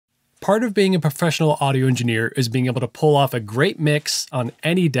Part of being a professional audio engineer is being able to pull off a great mix on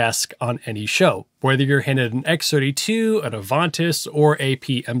any desk on any show, whether you're handed an X32, an Avantis, or a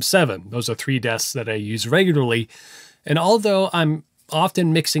PM7. Those are three desks that I use regularly. And although I'm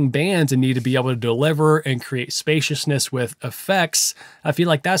often mixing bands and need to be able to deliver and create spaciousness with effects, I feel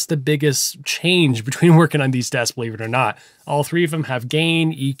like that's the biggest change between working on these desks, believe it or not. All three of them have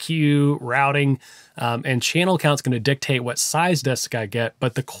gain, EQ, routing, and channel count's going to dictate what size desk I get,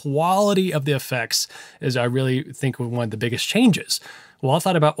 but the quality of the effects is, I really think, one of the biggest changes. Well, I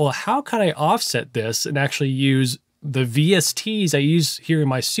thought about, well, how can I offset this and actually use the VSTs I use here in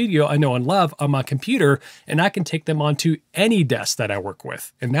my studio, I know and love, on my computer, and I can take them onto any desk that I work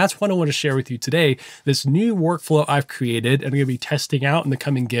with. And that's what I want to share with you today, this new workflow I've created and I'm going to be testing out in the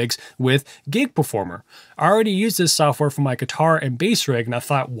coming gigs with Gig Performer. I already use this software for my guitar and bass rig, and I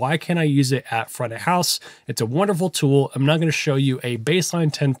thought, why can't I use it at front of house? It's a wonderful tool. I'm now going to show you a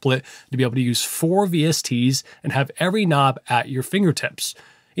baseline template to be able to use 4 VSTs and have every knob at your fingertips.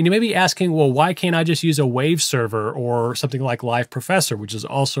 And you may be asking, well, why can't I just use a wave server or something like Live Professor, which is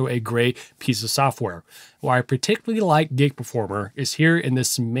also a great piece of software? Why I particularly like Gig Performer is here in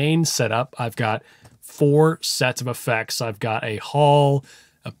this main setup, I've got 4 sets of effects. I've got a hall,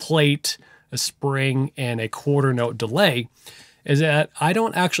 a plate, a spring, and a quarter note delay. Is that I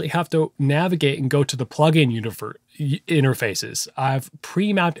don't actually have to navigate and go to the plugin interfaces. I've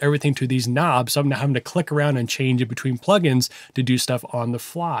pre-mapped everything to these knobs, so I'm not having to click around and change it between plugins to do stuff on the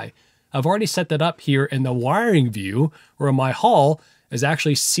fly. I've already set that up here in the wiring view, where my hall is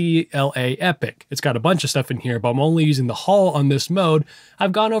actually CLA Epic. It's got a bunch of stuff in here, but I'm only using the hall on this mode.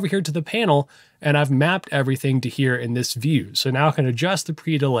 I've gone over here to the panel and I've mapped everything to here in this view. So now I can adjust the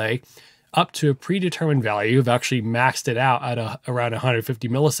pre-delay up to a predetermined value. I've actually maxed it out at around 150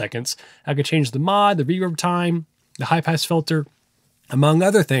 milliseconds. I could change the mod, the reverb time, the high pass filter, among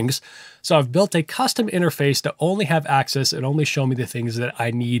other things. So I've built a custom interface to only have access and only show me the things that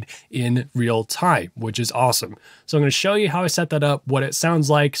I need in real time, which is awesome. So I'm going to show you how I set that up, what it sounds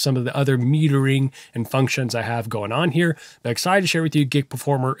like, some of the other metering and functions I have going on here. I'm excited to share with you Gig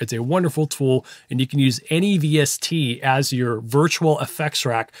Performer. It's a wonderful tool, and you can use any VST as your virtual effects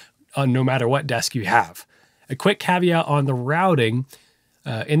rack on no matter what desk you have. A quick caveat on the routing.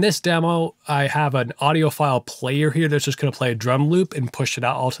 In this demo, I have an audiophile player here that's just going to play a drum loop and push it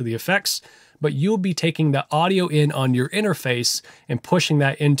out all to the effects, but you'll be taking the audio in on your interface and pushing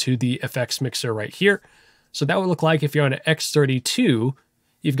that into the effects mixer right here. So that would look like if you're on an X32,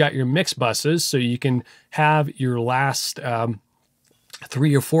 you've got your mix buses, so you can have your last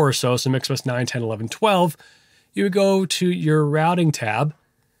 3 or 4 or so mix bus 9, 10, 11, 12, you would go to your routing tab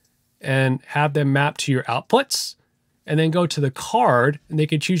and have them mapped to your outputs, and then go to the card, and they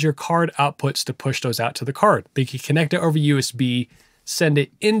can choose your card outputs to push those out to the card. They can connect it over USB, send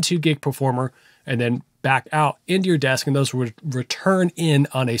it into Gig Performer, and then back out into your desk, and those would return in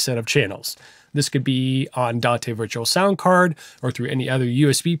on a set of channels. This could be on Dante Virtual Sound Card or through any other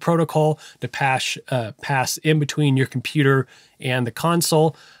USB protocol to pass in between your computer and the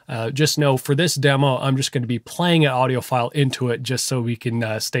console. Just know for this demo, I'm just going to be playing an audio file into it just so we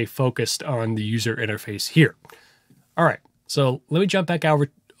can stay focused on the user interface here. All right, so let me jump back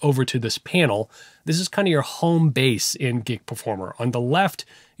over to this panel. This is kind of your home base in Gig Performer. On the left,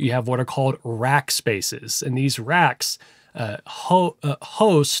 you have what are called rack spaces, and these racks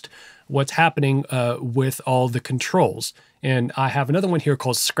host what's happening with all the controls. And I have another one here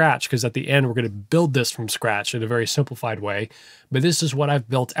called Scratch, because at the end, we're going to build this from scratch in a very simplified way. But this is what I've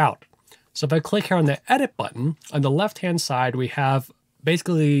built out. So if I click here on the Edit button, on the left-hand side, we have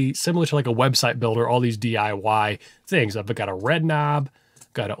basically similar to like a website builder, all these DIY things. I've got a red knob,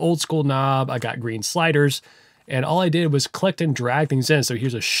 got an old school knob, I got green sliders, and all I did was click and drag things in. So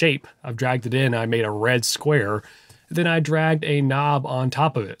here's a shape. I've dragged it in. I made a red square. Then I dragged a knob on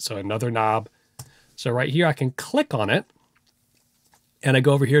top of it. So another knob. So right here, I can click on it, and I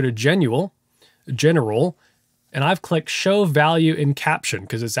go over here to General, and I've clicked Show Value in Caption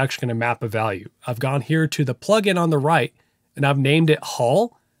because it's actually going to map a value. I've gone here to the plugin on the right, and I've named it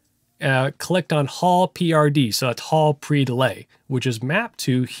Hall. Clicked on Hall PRD, so that's Hall Pre-Delay, which is mapped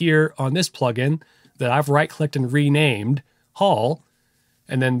to here on this plugin that I've right-clicked and renamed Hall.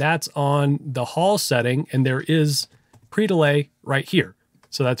 And then that's on the Hall setting, and there is pre-delay right here.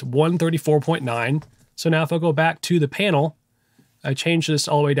 So that's 134.9. So now if I go back to the panel, I change this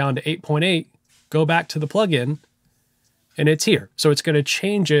all the way down to 8.8, go back to the plugin, and it's here. So it's going to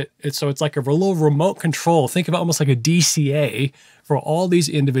change it. So it's like a little remote control. Think of it almost like a DCA for all these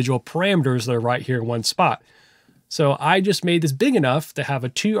individual parameters that are right here in one spot. So I just made this big enough to have a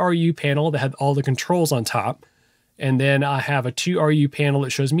 2RU panel that had all the controls on top. And then I have a 2RU panel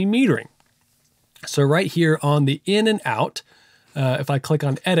that shows me metering. So right here on the in and out, if I click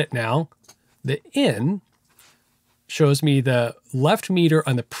on edit now, the in shows me the left meter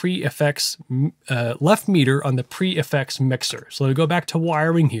on the pre-effects mixer. So we go back to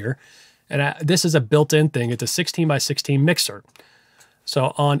wiring here, and this is a built-in thing. It's a 16 by 16 mixer.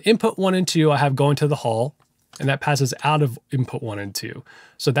 So on input 1 and 2, I have going to the hall, and that passes out of input 1 and 2.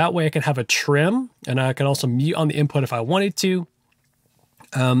 So that way I can have a trim, and I can also mute on the input if I wanted to.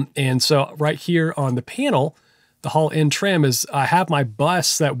 And so right here on the panel, the hall in trim is, I have my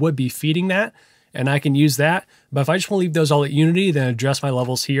bus that would be feeding that, and I can use that. But if I just want to leave those all at unity, then adjust my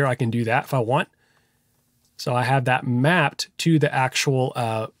levels here, I can do that if I want. So I have that mapped to the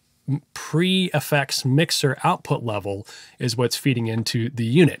actual pre-effects mixer output level is what's feeding into the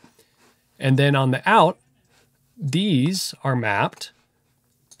unit. And then on the out, these are mapped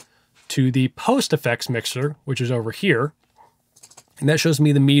to the post-effects mixer, which is over here. And that shows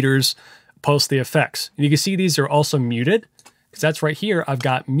me the meters post the effects. And you can see these are also muted, because that's right here. I've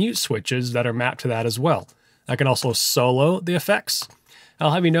got mute switches that are mapped to that as well. I can also solo the effects.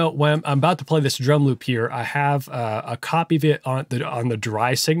 I'll have you know, when I'm about to play this drum loop here, I have a copy of it on the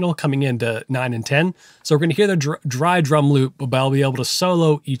dry signal coming into 9 and 10. So we're going to hear the dry drum loop, but I'll be able to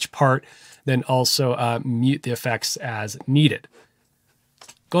solo each part, then also mute the effects as needed.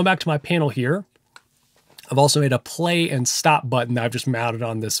 Going back to my panel here, I've also made a play and stop button that I've just mounted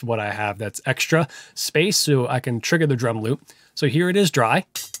on this, what I have that's extra space, so I can trigger the drum loop. So here it is dry.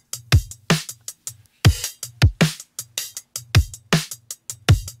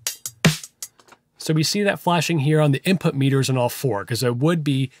 So we see that flashing here on the input meters on all four, because I would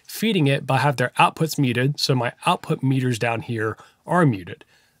be feeding it, but I have their outputs muted. So my output meters down here are muted.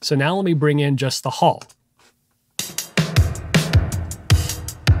 So now let me bring in just the hall.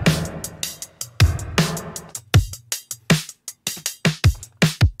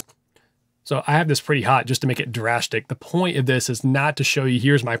 So I have this pretty hot just to make it drastic. The point of this is not to show you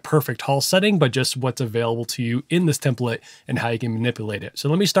here's my perfect hall setting, but just what's available to you in this template and how you can manipulate it. So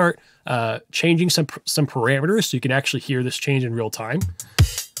let me start changing some parameters so you can actually hear this change in real time.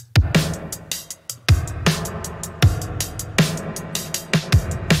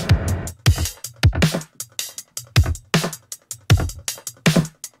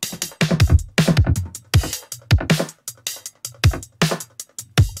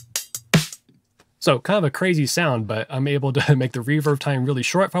 So kind of a crazy sound, but I'm able to make the reverb time really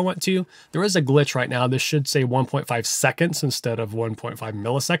short if I want to. There is a glitch right now. This should say 1.5 seconds instead of 1.5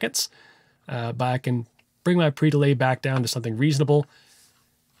 milliseconds. But I can bring my pre-delay back down to something reasonable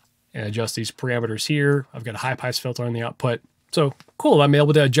and adjust these parameters here. I've got a high pass filter on the output. So cool, I'm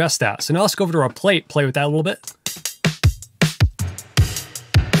able to adjust that. So now let's go over to our plate, play with that a little bit.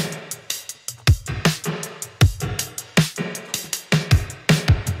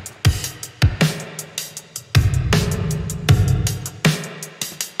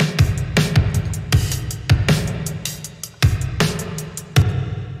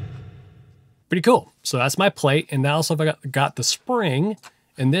 Pretty cool. So that's my plate. And now also I've got the spring,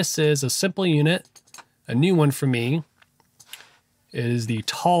 and this is a simple unit, a new one for me. It is the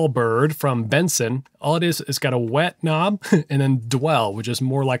Tall Bird from Benson. All it is, it's got a wet knob and then dwell, which is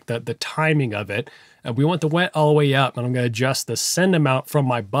more like the timing of it. We want the wet all the way up, and I'm going to adjust the send amount from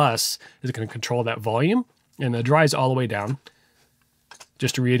my bus. It's going to control that volume, and the dry is all the way down.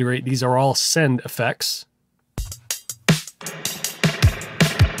 Just to reiterate, these are all send effects.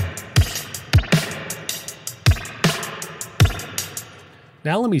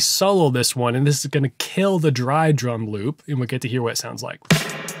 Now let me solo this one, and this is going to kill the dry drum loop, and we'll get to hear what it sounds like.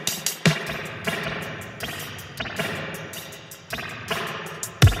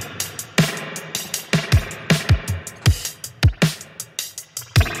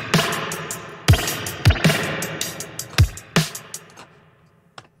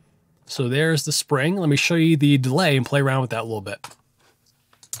 So there's the spring. Let me show you the delay and play around with that a little bit.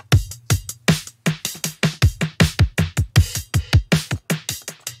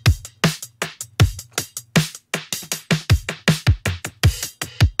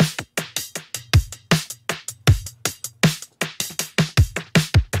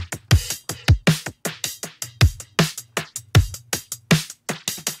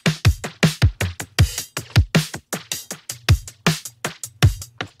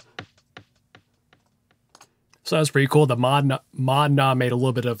 So that's pretty cool. The mod knob made a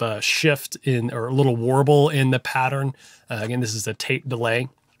little bit of a shift in, or a little warble in the pattern. Again, this is a tape delay.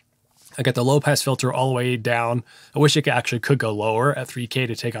 I got the low pass filter all the way down. I wish it could go lower at 3K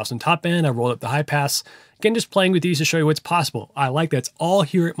to take off some top end. I rolled up the high pass. Again, just playing with these to show you what's possible. I like that it's all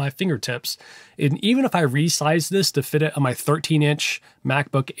here at my fingertips. And even if I resize this to fit it on my 13-inch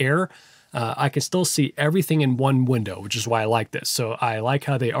MacBook Air, I can still see everything in one window, which is why I like this. So I like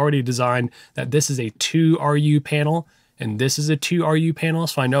how they already designed that this is a 2 RU panel and this is a 2 RU panel.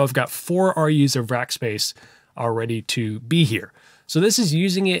 So I know I've got 4 RUs of rack space already to be here. So this is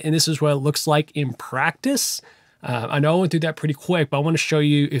using it, and this is what it looks like in practice. I know I went through that pretty quick, but I want to show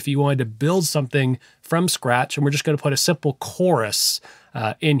you if you wanted to build something from scratch, and we're just going to put a simple chorus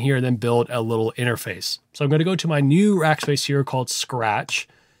in here, then build a little interface. So I'm going to go to my new rack space here called Scratch.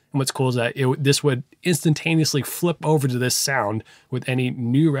 And what's cool is that this would instantaneously flip over to this sound with any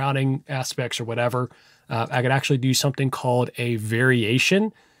new routing aspects or whatever. I could actually do something called a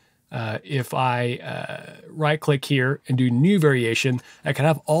variation. If I right click here and do new variation, I can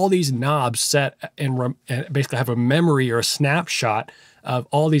have all these knobs set and basically have a memory or a snapshot of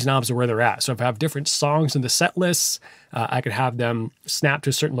all these knobs and where they're at. So if I have different songs in the set lists, I could have them snap to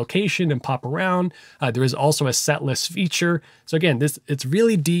a certain location and pop around. There is also a set list feature. So again, it's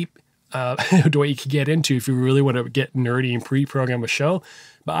really deep to what you can get into if you really want to get nerdy and pre-program a show.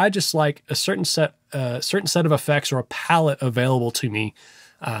 But I just like a certain set of effects or a palette available to me.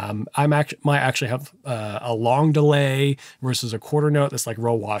 Might actually have a long delay versus a quarter note that's like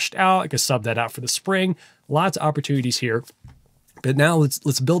real washed out. I could sub that out for the spring. Lots of opportunities here. But now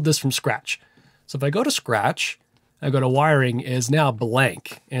let's build this from scratch. So if I go to Scratch, I go to wiring is now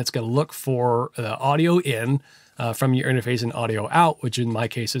blank, and it's going to look for the audio in from your interface and audio out, which in my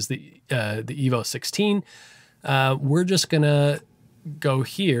case is the Evo 16. We're just going to go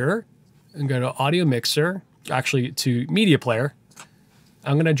here and go to audio mixer, actually to media player.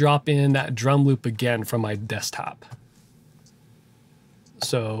 I'm going to drop in that drum loop again from my desktop.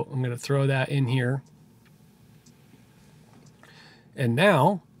 So I'm going to throw that in here. And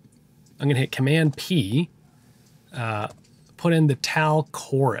now I'm going to hit Command P, put in the Tal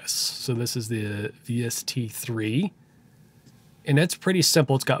chorus. So this is the VST3. And it's pretty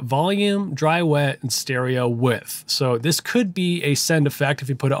simple. It's got volume, dry wet, and stereo width. So this could be a send effect if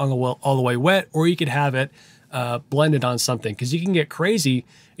you put it on the all the way wet, or you could have it blended on something, because you can get crazy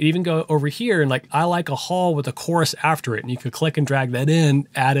and even go over here and like, I like a hall with a chorus after it, and you could click and drag that in,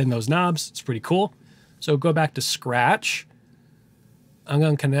 add in those knobs. It's pretty cool. So go back to Scratch. I'm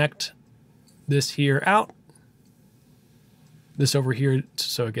going to connect this here out, this over here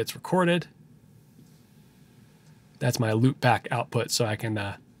so it gets recorded. That's my loop back output so I can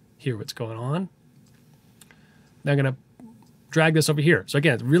hear what's going on. Now I'm going to drag this over here. So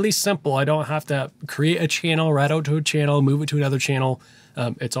again, it's really simple. I don't have to create a channel, route out to a channel, move it to another channel.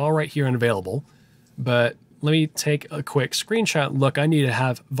 It's all right here and available. But let me take a quick screenshot. Look, I need to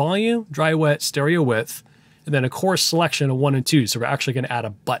have volume, dry wet, stereo width, and then a chorus selection of 1 and 2. So we're actually going to add a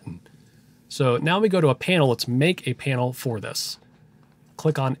button. So now we go to a panel. Let's make a panel for this.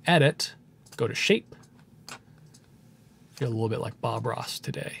 Click on Edit, go to Shape. Feel a little bit like Bob Ross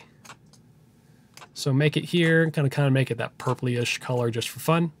today. So make it here, kind of make it that purplyish color just for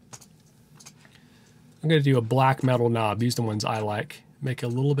fun. I'm going to do a black metal knob. These are the ones I like. Make it a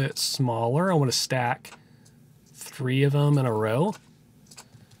little bit smaller. I want to stack 3 of them in a row.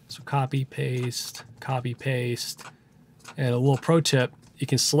 So copy, paste, and a little pro tip, you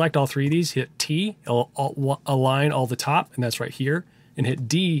can select all 3 of these, hit T, it'll align all the top, and that's right here, and hit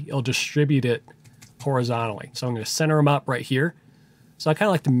D, it'll distribute it horizontally. So I'm going to center them up right here. So I kind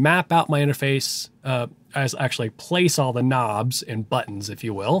of like to map out my interface as actually place all the knobs and buttons, if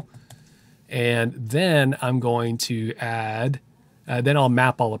you will. And then I'm going to add, then I'll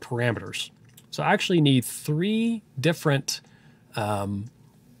map all the parameters. So I actually need 3 different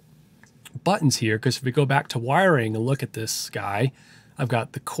buttons here, because if we go back to wiring and look at this guy, I've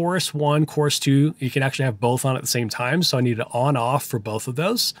got the chorus 1, chorus 2. You can actually have both on at the same time. So I need an on off for both of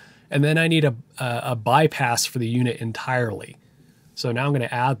those. And then I need a bypass for the unit entirely. So now I'm going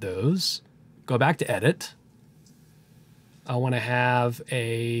to add those. Go back to Edit. I want to have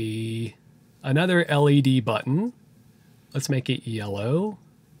another LED button. Let's make it yellow.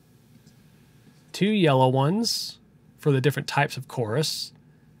 2 yellow ones for the different types of chorus.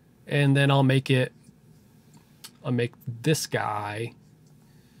 And then I'll make this guy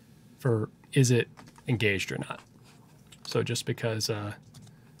for is it engaged or not. So just because I'm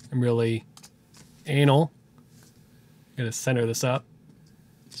really anal, I'm going to center this up.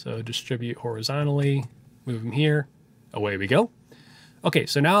 So distribute horizontally, move them here, away we go. Okay,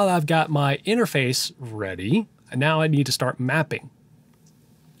 so now that I've got my interface ready, and now I need to start mapping.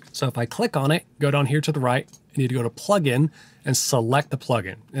 So if I click on it, go down here to the right, I need to go to plugin and select the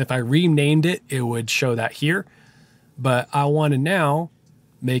plugin. And if I renamed it, it would show that here. But I want to now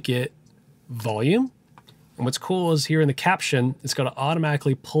make it volume. And what's cool is here in the caption, it's going to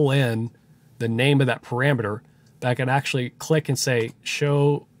automatically pull in the name of that parameter that I can actually click and say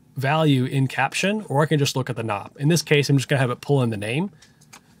show value in caption, or I can just look at the knob. In this case, I'm just going to have it pull in the name.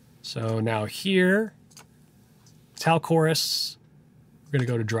 So now here, towel chorus, we're going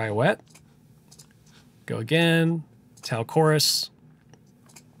to go to dry wet. Go again, towel chorus,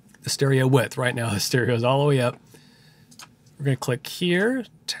 the stereo width. Right now the stereo is all the way up. We're going to click here,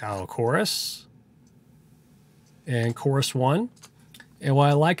 towel chorus, and chorus 1. And what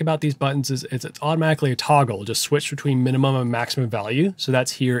I like about these buttons is it's automatically a toggle, just switch between minimum and maximum value. So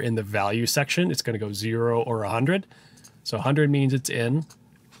that's here in the value section. It's going to go 0 or 100. So 100 means it's in.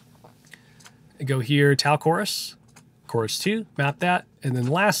 And go here, towel chorus, chorus 2, map that. And then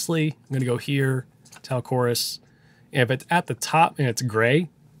lastly, I'm going to go here, towel chorus. And if it's at the top and it's gray,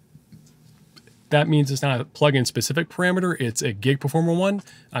 that means it's not a plugin specific parameter, it's a gig performer one.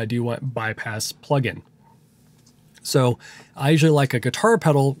 I do want bypass plugin. So I usually like a guitar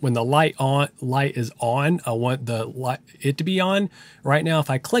pedal when the light is on. I want it to be on. Right now, if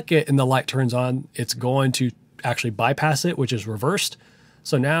I click it and the light turns on, it's going to actually bypass it, which is reversed.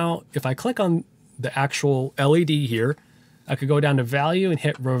 So now if I click on the actual LED here, I could go down to value and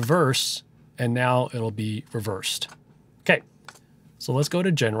hit reverse, and now it'll be reversed. Okay, so let's go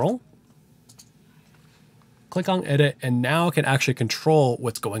to general. Click on edit, and now I can actually control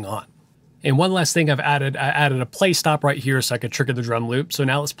what's going on. And one last thing I added a play stop right here so I could trigger the drum loop. So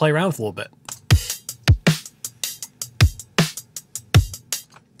now let's play around with a little bit.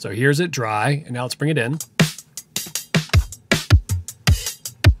 So here's it dry, and now let's bring it in.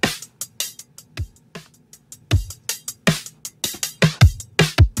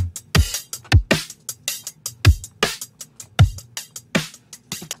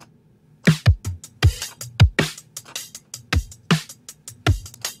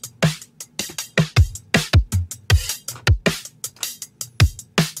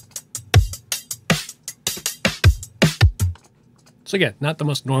 So again, not the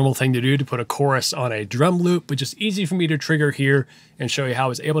most normal thing to do to put a chorus on a drum loop, but just easy for me to trigger here and show you how I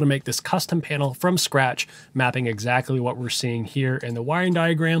was able to make this custom panel from scratch, mapping exactly what we're seeing here in the wiring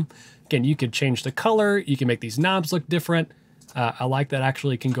diagram. Again, you could change the color, you can make these knobs look different. I like that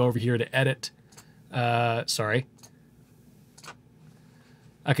actually can go over here to edit. I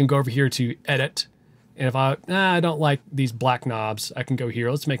can go over here to edit. And if I don't like these black knobs, I can go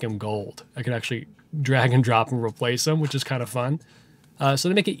here, let's make them gold. I can actually drag and drop and replace them, which is kind of fun. So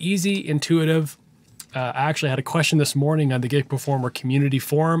to make it easy, intuitive, I actually had a question this morning on the Gig Performer community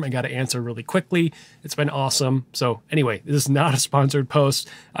forum and got to answer really quickly. It's been awesome. So anyway, this is not a sponsored post.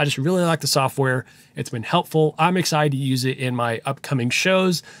 I just really like the software. It's been helpful. I'm excited to use it in my upcoming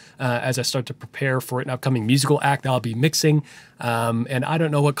shows as I start to prepare for an upcoming musical act I'll be mixing. And I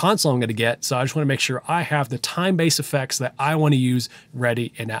don't know what console I'm going to get, so I just want to make sure I have the time-based effects that I want to use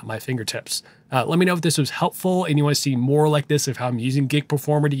ready and at my fingertips. Let me know if this was helpful and you want to see more like this of how I'm using Gig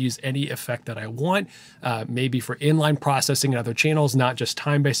Performer to use any effect that I want, maybe for inline processing and other channels, not just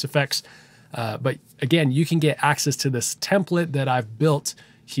time-based effects. But again, you can get access to this template that I've built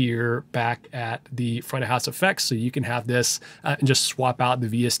here back at the front of house effects. So you can have this and just swap out the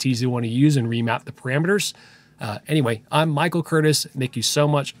VSTs you want to use and remap the parameters. Anyway, I'm Michael Curtis. Thank you so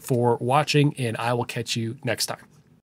much for watching, and I will catch you next time.